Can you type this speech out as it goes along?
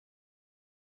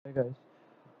Hi guys.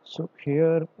 So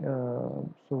here,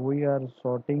 so we are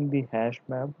sorting the hash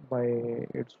map by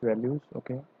its values.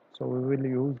 Okay. So we will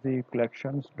use the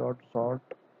collections.sort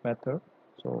method.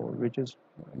 So which is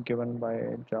given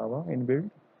by Java in build.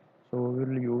 So we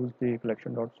will use the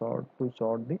collection.sort to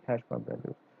sort the hash map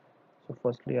values. So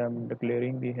firstly, I'm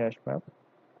declaring the hash map.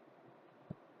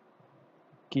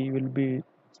 Key will be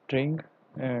string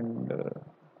and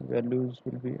values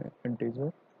will be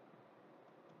integer.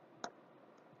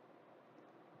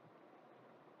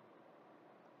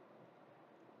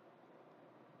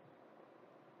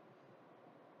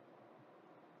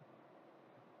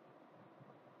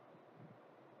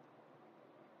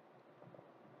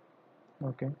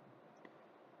 Okay.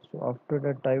 So after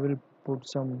that, I will put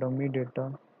some dummy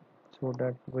data so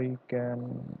that we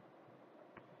can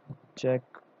check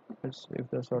if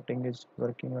the sorting is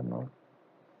working or not.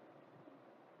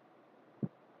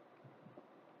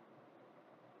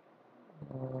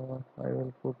 I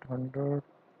will put 100.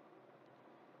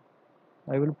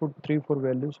 I will put 3 for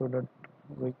value so that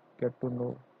we get to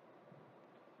know.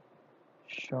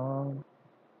 Sham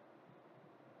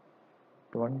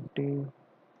 20,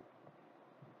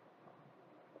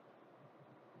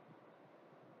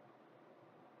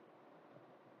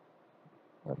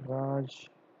 Raj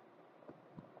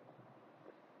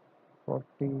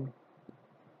 40,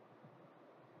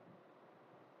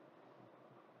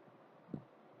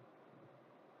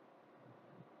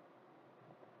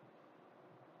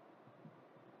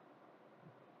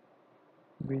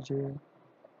 Vijay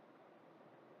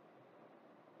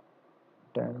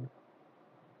 10.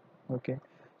 Okay,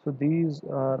 so these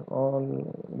are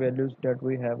all values that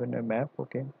we have in a map.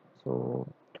 Okay, so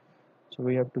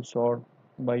we have to sort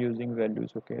by using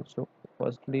values. Okay, so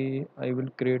firstly I will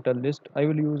create a list. I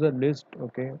will use a list,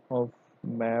 okay, of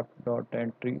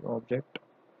Map.Entry object,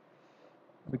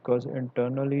 because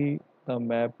internally the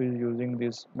map is using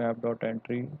this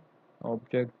Map.Entry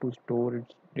object to store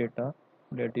its data,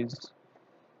 that is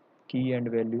key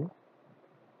and value.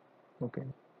 Okay,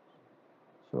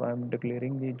 so I'm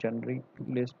declaring the generic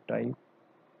list type.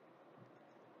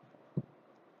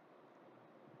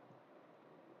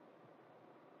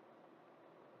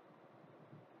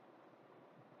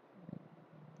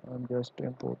 I'm just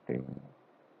importing.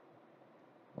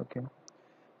 Okay,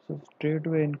 so straight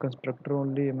away in constructor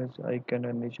only means I can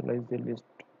initialize the list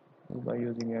by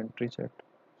using entry set.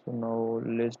 So now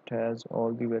list has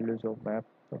all the values of map.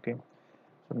 Okay,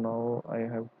 so now I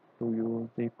have to use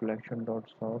the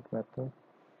collection.sort method.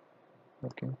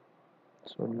 Okay,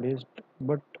 so list,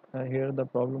 but here the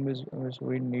problem is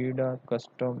we need a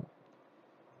custom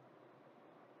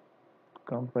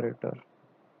comparator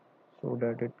so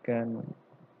that it can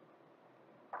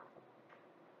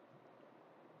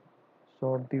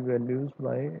sort the values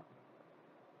by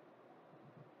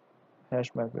hash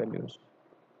map values.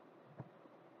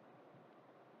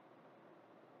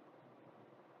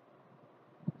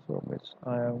 So means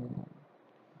I am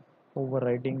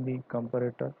overriding the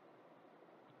comparator.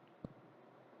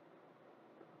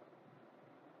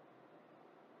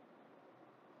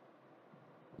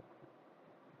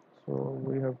 So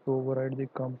we have to override the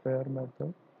compare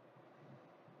method.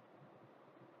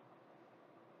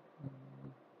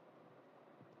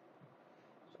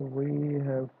 So we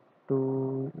have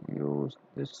to use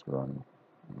this one,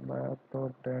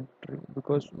 Map.Entry,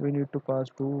 because we need to pass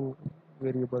two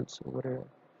variables over here.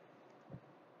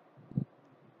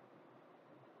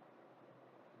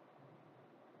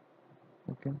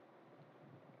 Okay,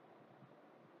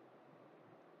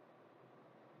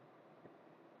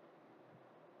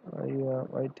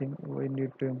 I think we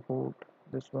need to import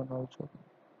this one also,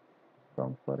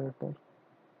 comparator.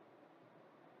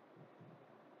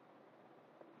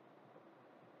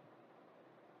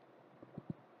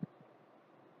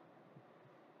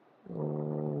 Oh,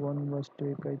 one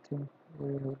mistake I think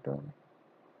we have done.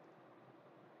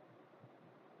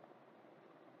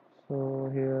 So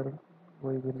here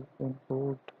we will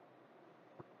import.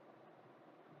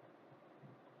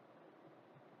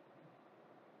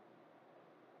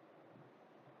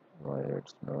 Why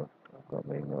it's not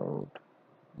coming out?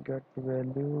 Get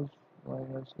values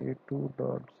minus a2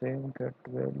 dot same get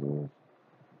values.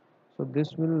 So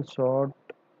this will sort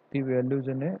the values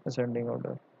in a ascending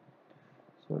order.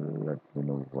 So let me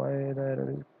know why the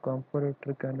error is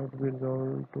comparator cannot be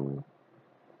resolved to.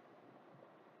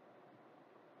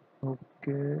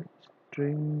 Okay,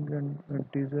 string and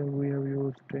integer we have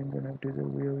used string and integer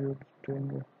we have used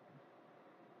string.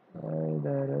 Why the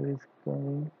error is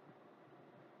coming?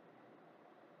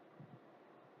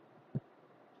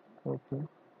 Okay,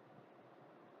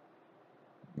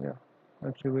 yeah,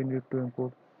 actually we need to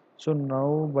import. So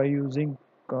now by using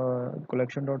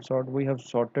collection.sort, we have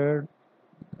sorted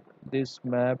this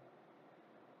map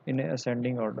in a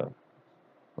ascending order.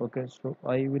 Okay, so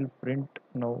I will print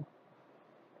now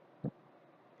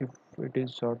if it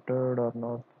is sorted or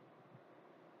not.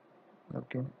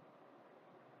 Okay,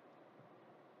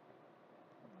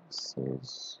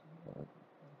 says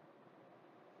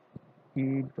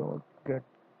e dot get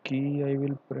key. I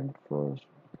will print first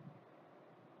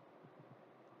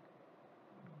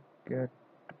get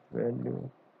value.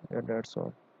 Yeah, that's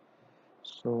all.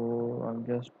 So I'm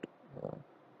just uh,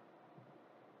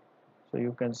 so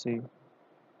you can see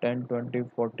 10, 20,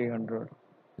 40, 100.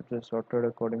 It is sorted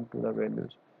according to the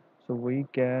values. So we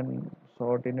can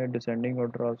sort in a descending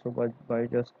order also by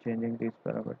just changing these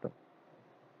parameters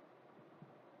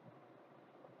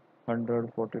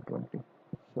 100, 40, 20.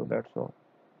 So that's all.